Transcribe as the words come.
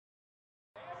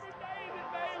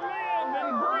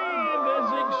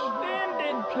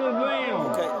to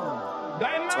them. Okay.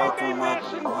 They may Talking be about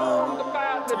misinformed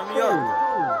about the turn me truth. up.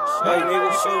 Show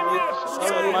nigga,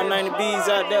 show my 90 B's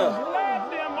out there.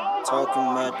 Talking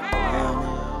about the money.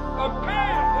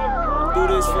 Do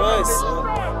this for us.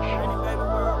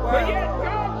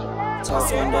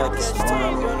 Talking about this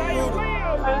money.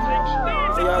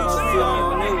 Y'all gonna feel me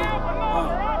on nigga.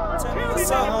 What's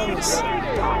up, homies?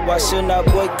 Why shouldn't I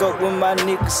wake up when my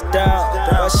niggas down?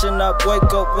 Why shouldn't I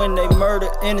wake up when they murder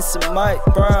innocent Mike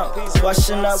Brown? Why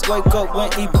shouldn't I wake up when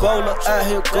Ebola out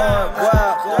here going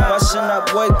wild? Why shouldn't I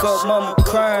wake up, mama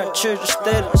crying, children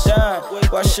steady dying?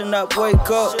 Why shouldn't I wake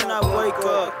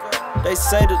up? They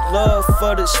say the love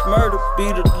for this murder be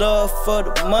the love for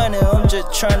the money. I'm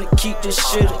just trying to keep this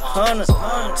shit 100.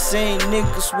 Seen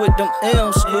niggas with them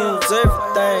M's lose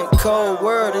everything. Cold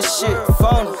world, this shit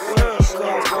phony.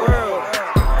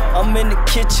 I'm in the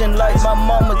kitchen like my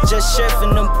mama just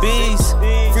chefing them bees.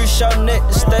 Free Shawnette,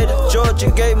 the state of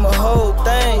Georgia gave my whole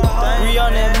thing.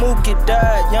 Rihanna and Mookie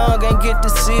died young, ain't get to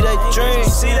see their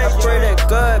dreams. I pray that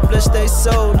God bless their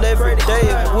soul every day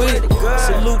of week.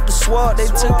 Salute the SWAT, they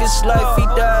took his life, he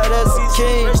died as a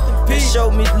king. They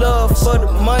showed me love for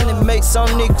the money, make some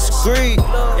niggas greed.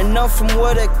 And I'm from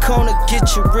where that corner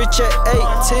get you rich at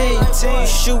 18. You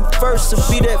shoot first to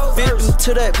be that victim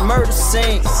to that murder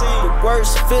scene. The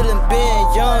worst feeling being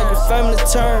young, your family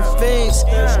turn fiends.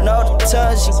 And all the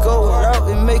times you go out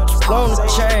and make you wanna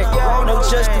change. No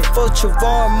justice for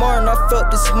Trayvon Martin, I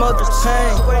felt this mother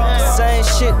pain. The same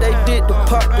shit they did to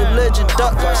Pop the Legend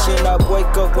Duck. Why shouldn't I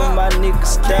wake up when my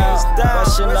niggas down? Why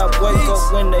shouldn't I wake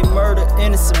up when they murder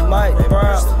innocent Mike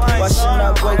Brown? Why shouldn't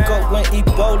I wake up when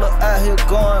Ebola out here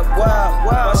going wild?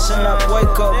 Why shouldn't I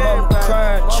wake up, mama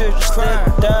crying, children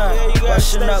steady dying? Why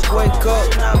shouldn't I wake up?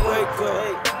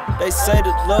 They say the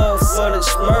love for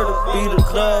this murder be the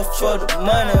love for the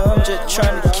money. I'm just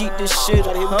trying to keep this shit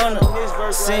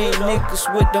 100. Seen niggas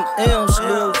with them M's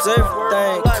lose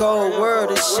everything. Cold world,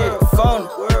 this shit phony.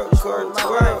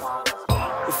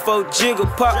 Before Jigga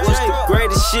Pop was the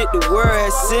greatest shit the world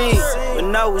has seen.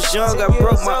 When I was young, I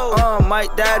broke my arm,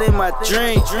 might died in my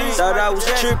dream. Thought I was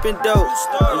tripping though.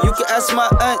 And you can ask my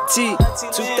auntie.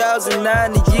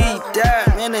 2009 the year he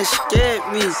died, man, that scared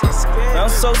me. I'm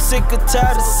so sick and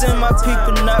tired of seeing my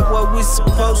people not what we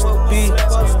supposed to be.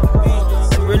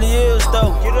 It really is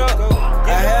though.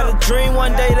 I had a dream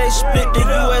one day they split the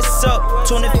US up,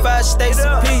 25 states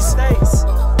apiece.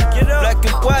 Black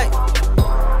and white.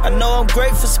 I know I'm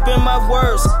great for spin my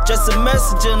words, just a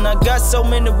messenger, and I got so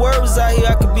many words out here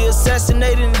I could be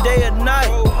assassinated in the day or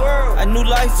night. I knew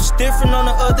life was different on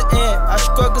the other end. I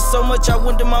struggled so much I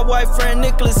went to my white friend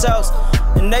Nicholas' house,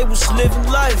 and they was living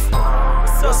life.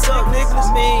 What's up, Nicholas?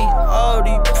 Me, all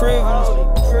these privileges.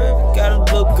 Got a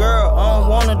little girl, I don't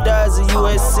wanna die as a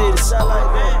US citizen.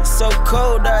 It's so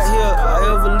cold out here, I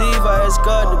ever leave, I ask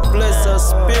God to bless her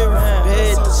spirit from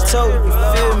head to toe, you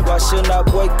feel me? Why shouldn't I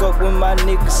wake up when my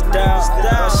niggas down?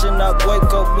 Why shouldn't I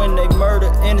wake up when they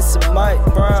murder innocent Mike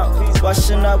Brown? Why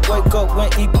shouldn't I wake up when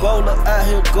Ebola out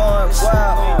here going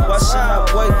wild? Why shouldn't I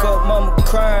wake up, mama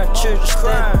crying, children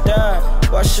steady dying?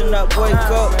 Why shouldn't I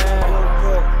wake up?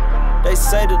 They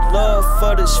say the love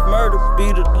for this murder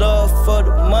be the love for the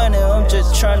money. I'm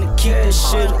just trying to keep this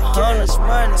shit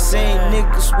 100. Seen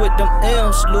niggas with them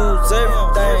M's lose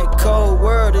everything. Cold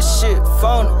world, this shit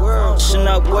phony. Shouldn't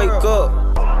I wake up?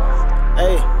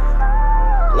 Hey,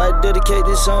 I'd like to dedicate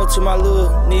this song to my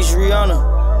little niece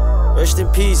Rihanna. Rest in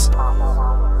peace.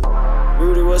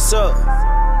 Rudy, what's up?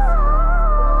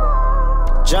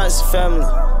 Johnson family,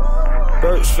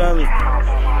 Burks family.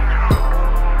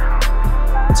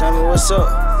 Tell me what's up.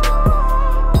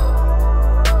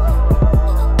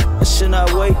 I should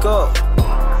not wake up.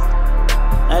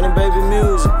 90 Baby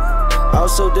music. I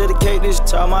also dedicate this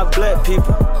to all my black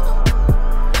people.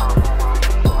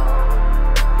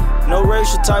 No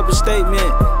racial type of statement.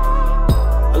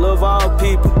 I love all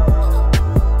people.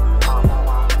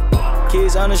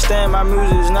 Kids understand my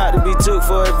music is not to be took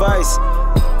for advice.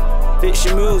 Fix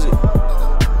your music.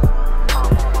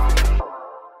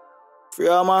 Free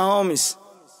all my homies.